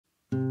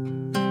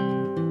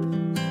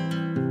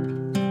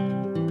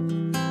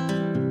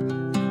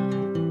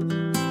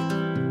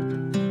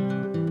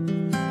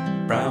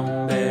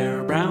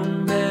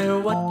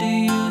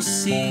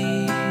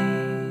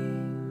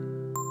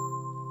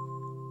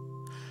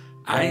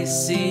I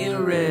see a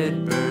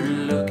red bird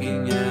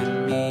looking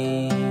at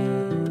me.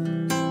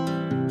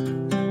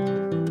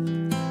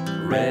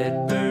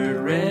 Red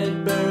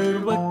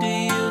bird, what do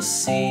you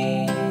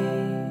see?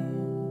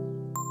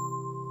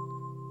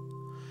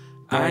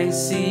 I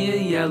see a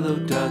yellow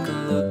duck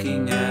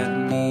looking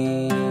at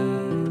me.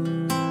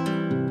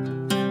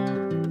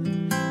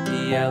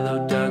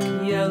 Yellow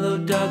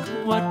duck,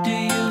 what do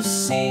you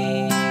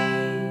see?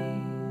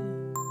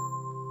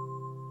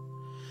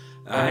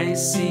 I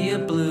see a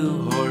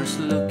blue horse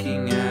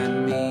looking at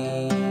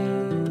me.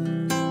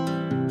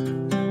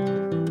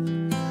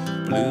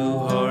 Blue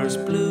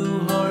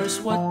horse,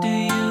 what do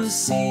you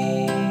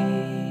see?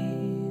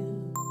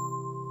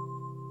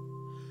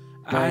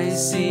 I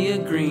see a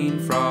green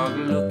frog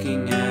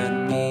looking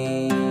at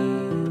me.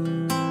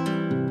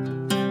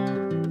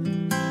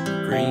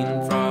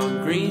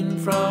 Green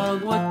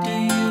frog, what do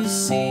you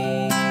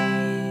see?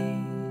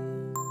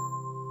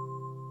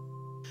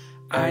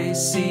 I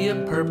see a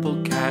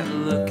purple cat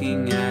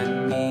looking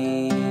at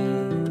me.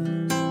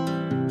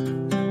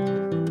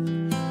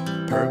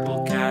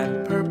 Purple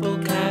cat,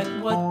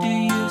 what do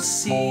you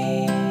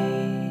see?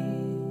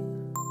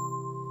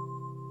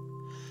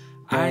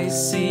 I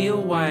see a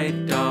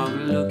white dog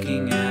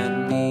looking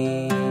at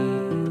me.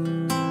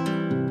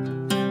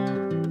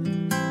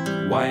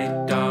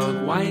 White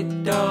dog,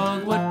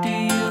 what do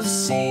you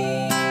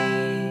see?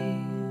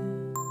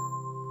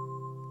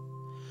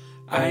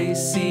 I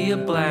see a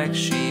black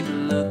sheep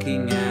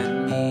looking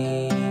at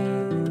me.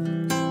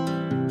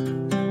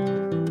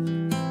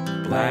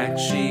 Black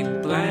sheep,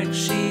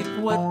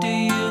 what do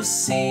you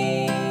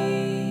see?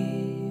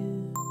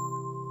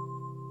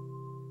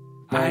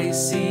 I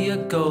see a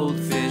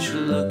goldfish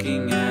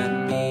looking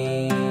at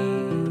me.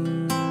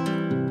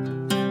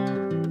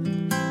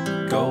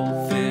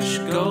 Goldfish,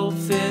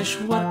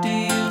 what do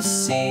you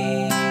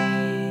see?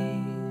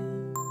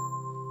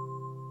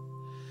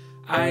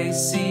 I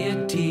see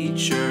a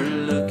teacher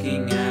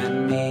looking at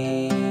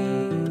me.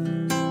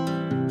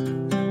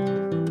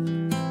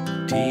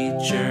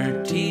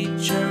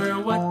 Teacher,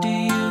 what do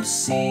you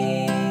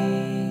see?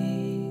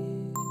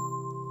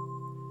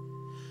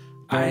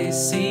 I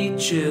see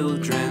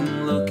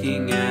children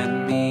looking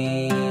at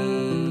me.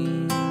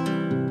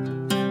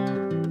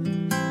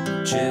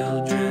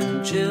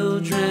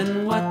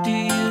 Children, what do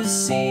you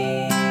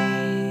see?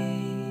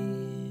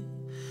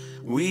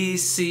 We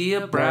see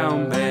a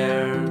brown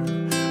bear,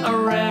 a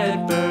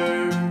red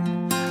bird,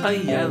 a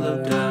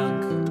yellow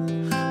duck,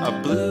 a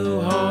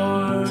blue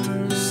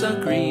horse, a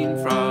green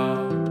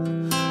frog,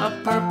 a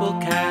purple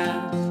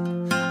cat,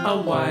 a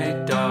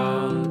white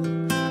dog,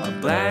 a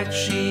black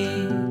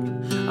sheep,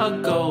 a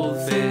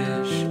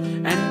goldfish,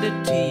 and a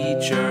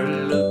teacher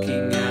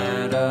looking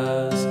at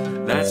us.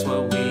 That's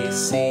what we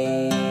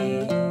see.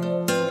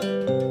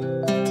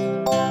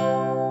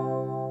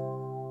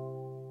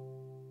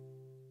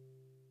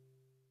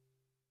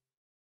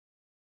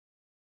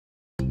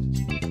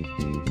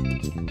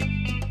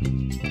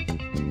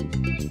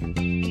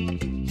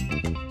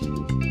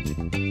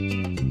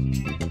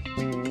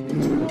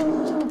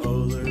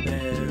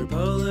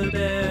 Polar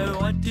bear,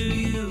 what do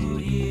you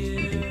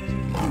hear?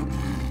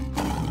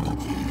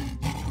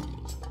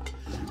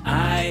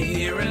 I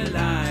hear a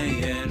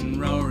lion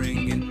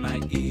roaring in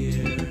my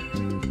ear.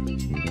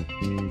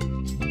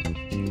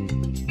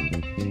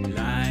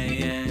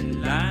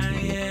 Lion,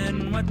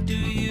 what do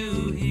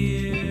you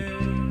hear?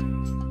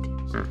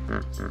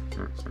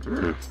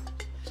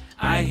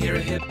 I hear a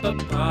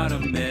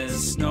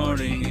hippopotamus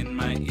snoring in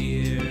my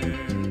ear.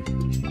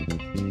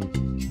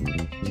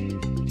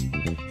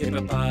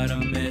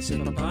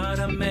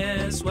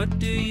 Hippopotamus, what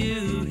do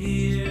you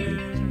hear?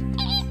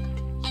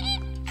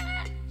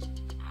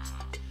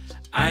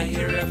 I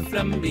hear a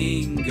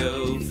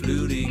flamingo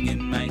fluting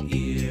in my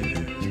ear.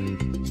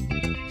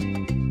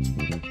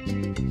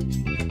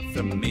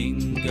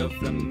 Flamingo,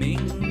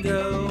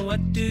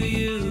 what do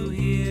you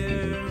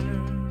hear?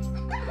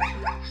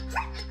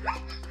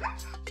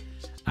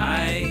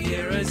 I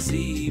hear a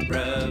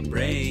zebra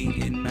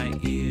braying in my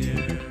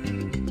ear.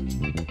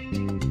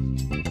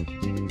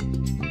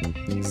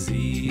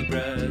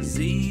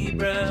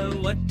 Zebra,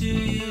 what do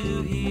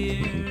you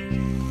hear?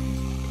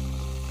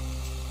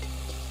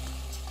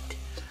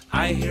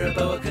 I hear a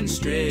boa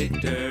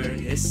constrictor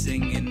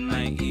hissing in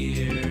my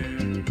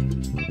ear.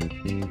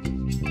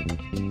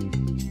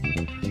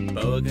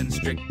 Boa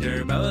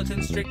constrictor,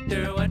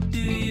 what do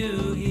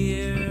you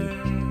hear?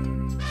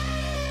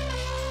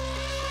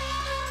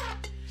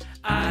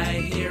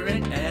 I hear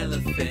an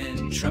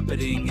elephant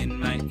trumpeting in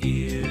my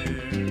ear.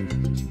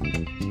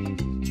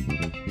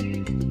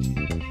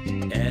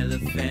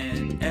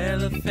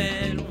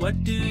 Elephant,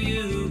 what do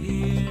you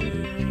hear?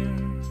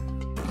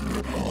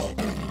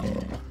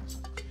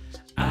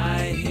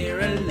 I hear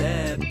a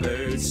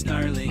leopard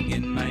snarling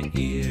in my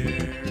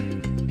ear.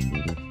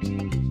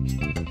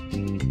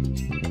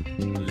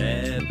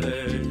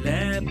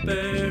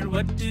 Leopard,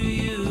 what do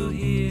you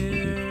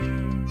hear?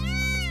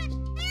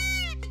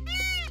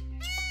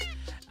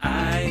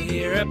 I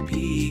hear a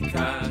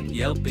peacock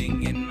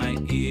yelping in my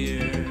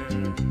ear.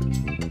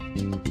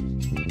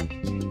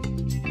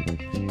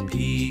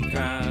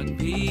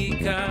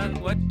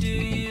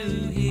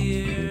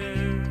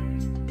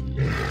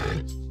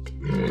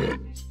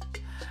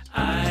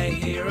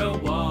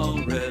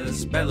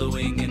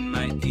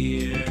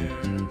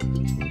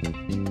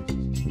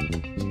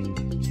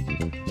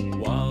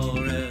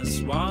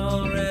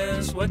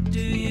 what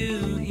do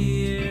you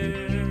hear?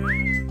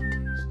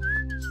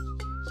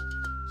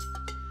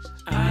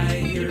 I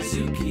hear a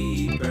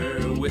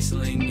zookeeper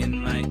whistling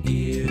in my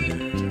ear.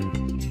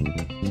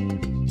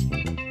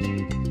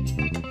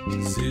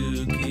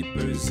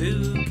 Zookeeper,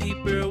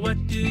 zookeeper, what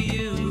do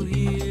you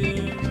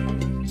hear?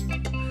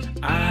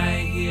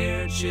 I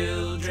hear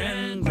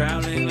children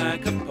growling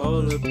like a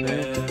polar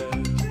bear,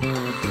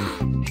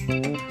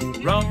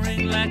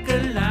 roaring like a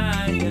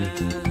lion,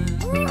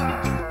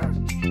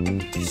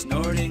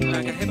 snorting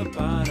like a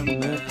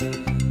hippopotamus,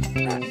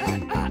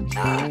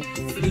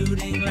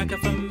 fluting like a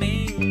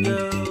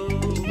flamingo,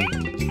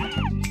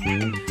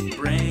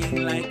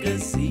 braying like a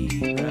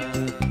zebra,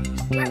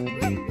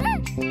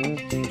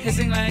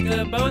 hissing like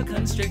a boa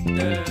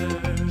constrictor,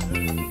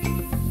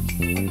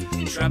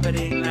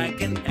 trumpeting like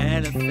an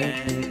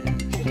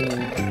elephant,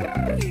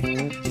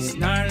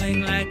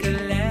 snarling like a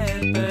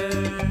leopard,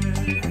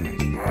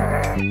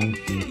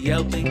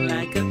 yelping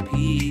like a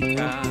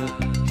peacock,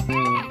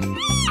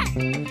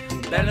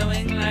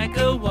 bellowing like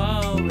a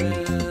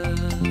walrus.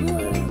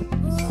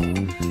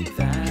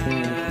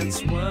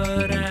 That's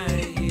what I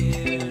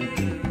hear.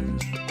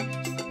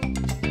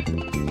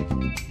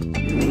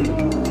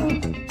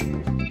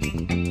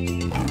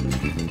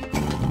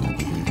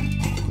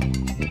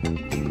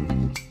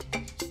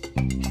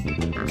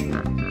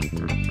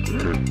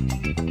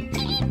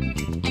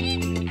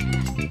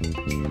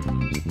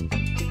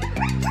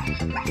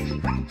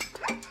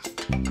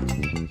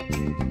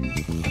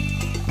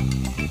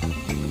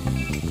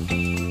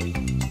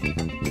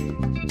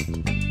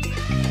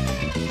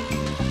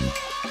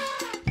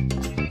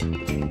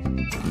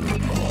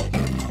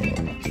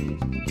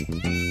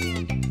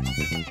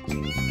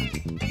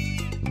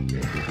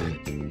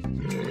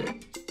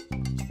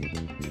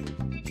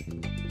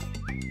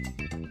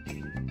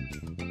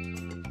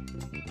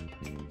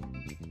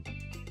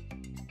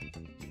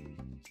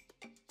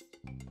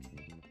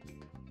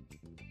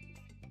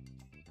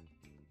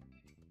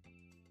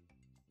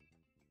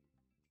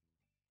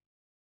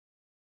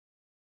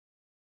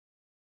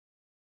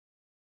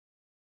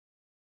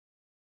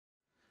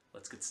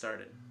 Let's get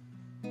started.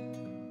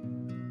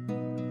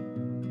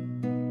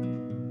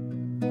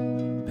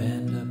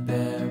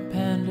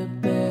 Panda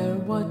bear,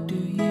 what do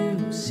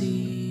you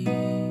see?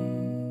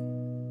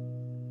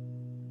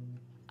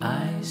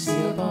 I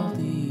see a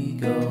bald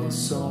eagle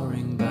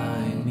soaring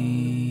by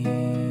me.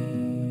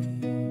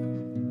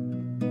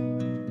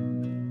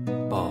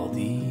 Bald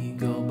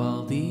eagle,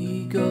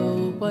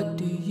 what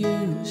do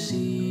you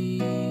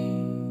see?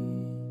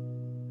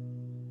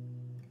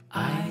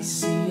 I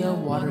see a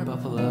water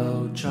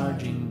buffalo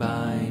charging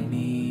by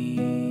me.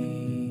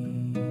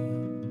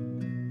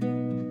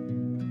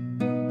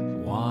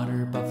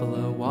 Water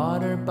buffalo,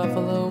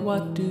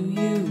 what do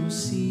you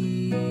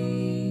see?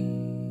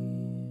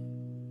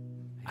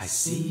 I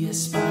see a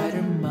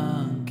spider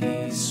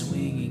monkey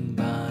swinging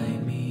by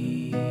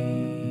me.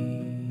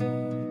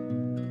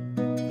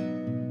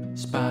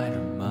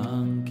 Spider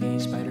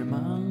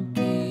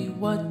monkey,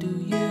 what do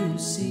you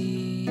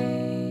see?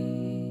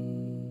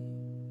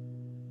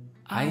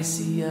 I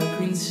see a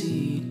green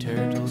sea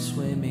turtle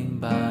swimming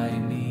by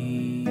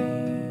me.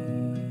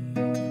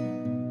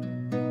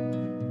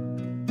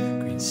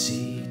 Green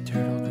sea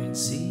turtle,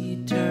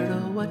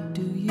 what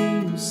do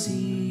you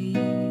see?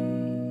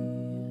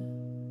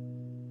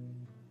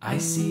 I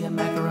see a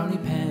macaroni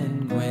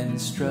penguin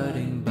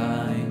strutting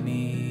by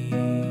me.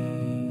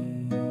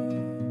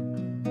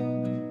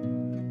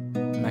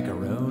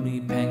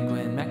 Macaroni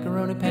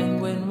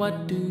penguin,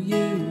 what do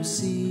you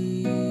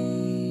see?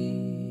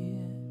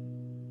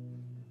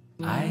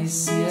 I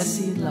see a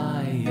sea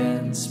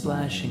lion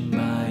splashing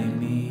by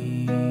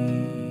me.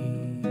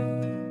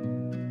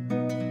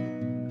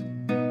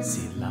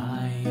 Sea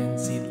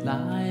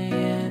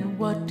lion,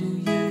 what do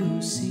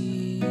you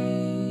see?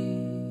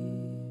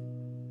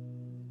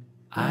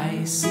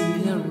 I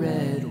see a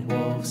red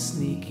wolf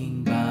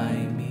sneaking by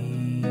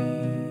me.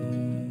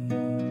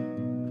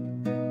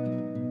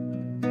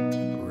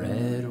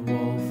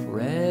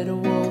 Red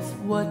wolf,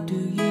 what do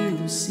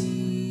you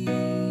see?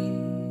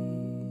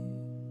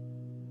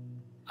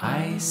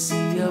 I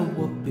see a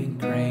whooping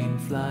crane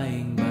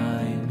flying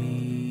by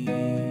me.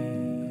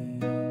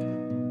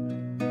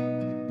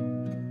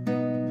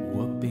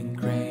 Whooping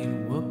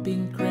crane,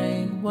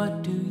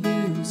 what do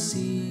you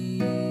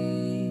see?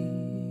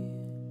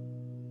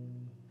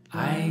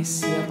 I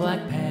see a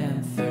black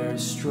panther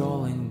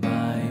strolling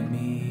by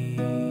me.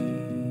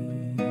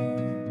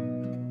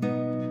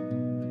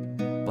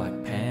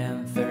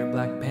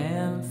 Black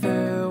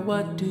panther,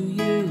 what do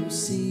you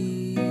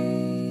see?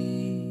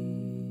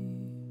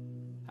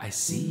 I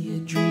see a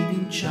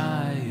dreaming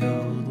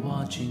child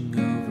watching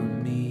over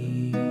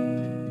me.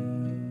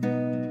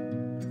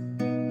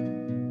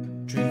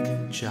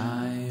 Dreaming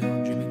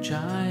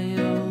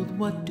child,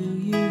 what do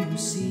you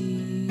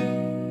see?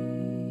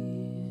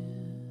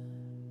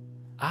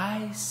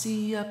 I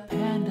see a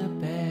panda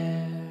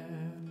bear,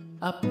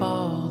 a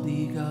bald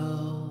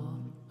eagle,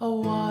 a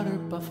water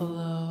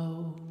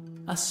buffalo,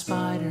 a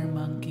spider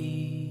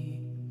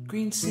monkey,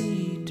 green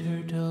sea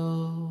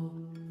turtle,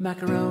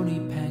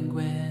 macaroni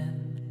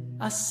penguin,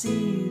 a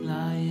sea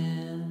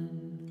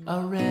lion,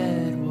 a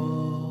red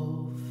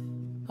wolf,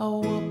 a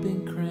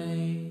whooping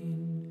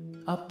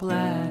crane, a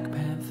black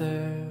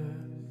panther,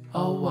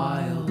 a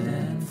wild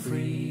and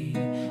free.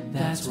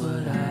 That's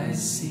what I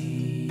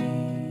see.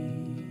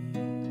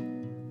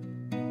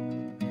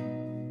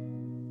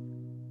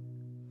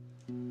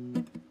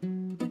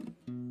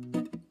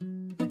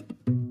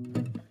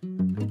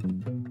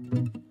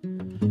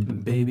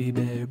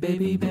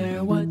 Baby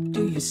bear, what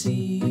do you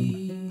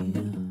see?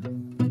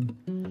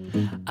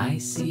 I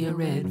see a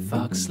red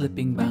fox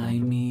slipping by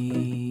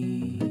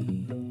me.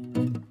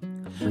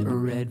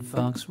 Red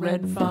fox,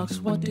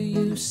 what do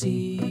you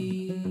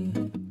see?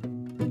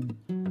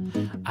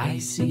 I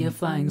see a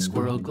flying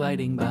squirrel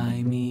gliding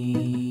by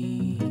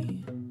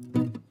me.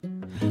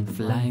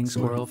 Flying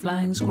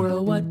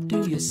squirrel, what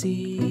do you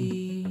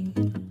see?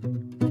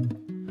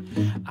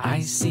 I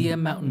see a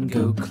mountain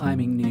goat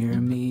climbing near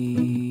me.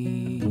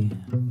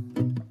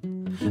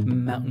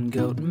 Mountain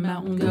goat,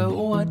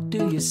 what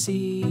do you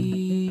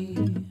see?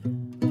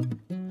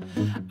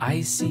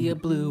 I see a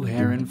blue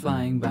heron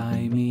flying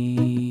by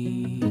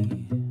me.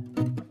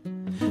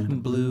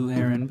 Blue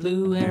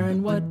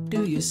heron, what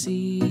do you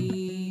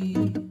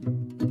see?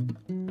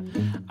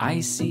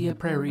 I see a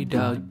prairie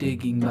dog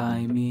digging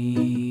by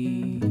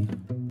me.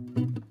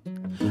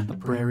 A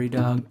prairie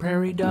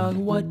dog,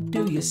 what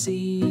do you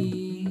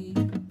see?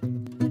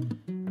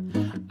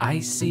 I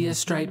see a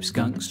striped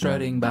skunk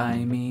strutting by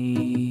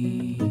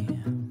me.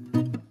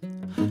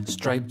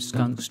 Striped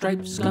skunk,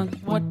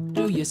 what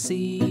do you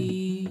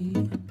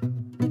see?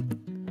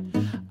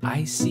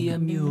 I see a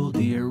mule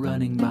deer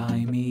running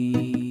by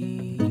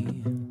me.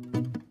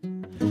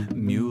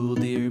 Mule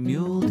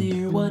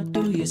deer, what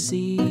do you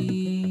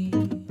see?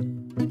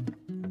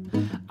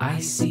 I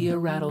see a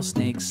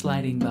rattlesnake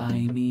sliding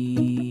by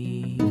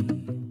me.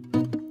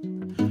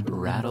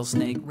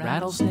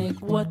 Rattlesnake,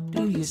 what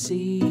do you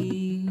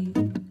see?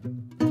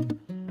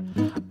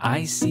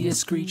 I see a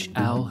screech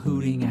owl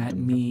hooting at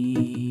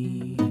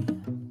me.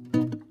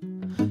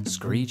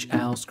 Screech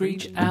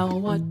owl,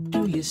 what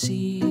do you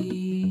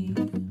see?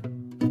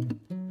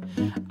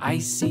 I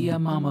see a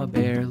mama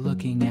bear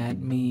looking at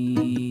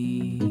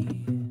me.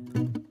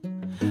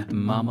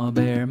 Mama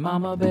bear,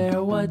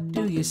 what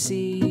do you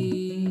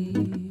see?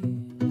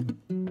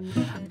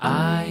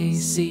 I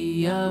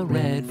see a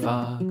red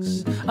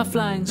fox, a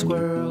flying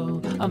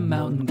squirrel, a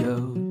mountain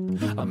goat,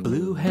 a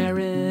blue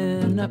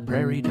heron, a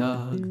prairie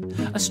dog,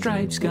 a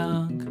striped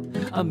skunk,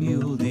 a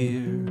mule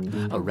deer,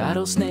 a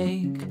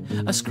rattlesnake,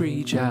 a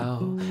screech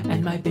owl,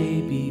 and my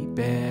baby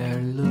bear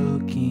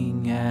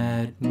looking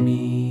at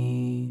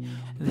me.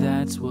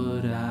 That's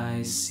what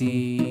I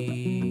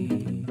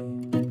see.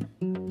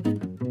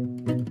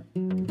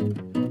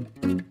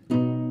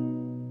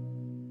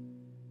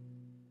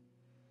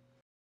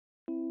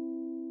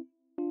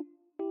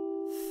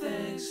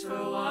 Thanks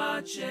for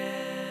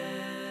watching.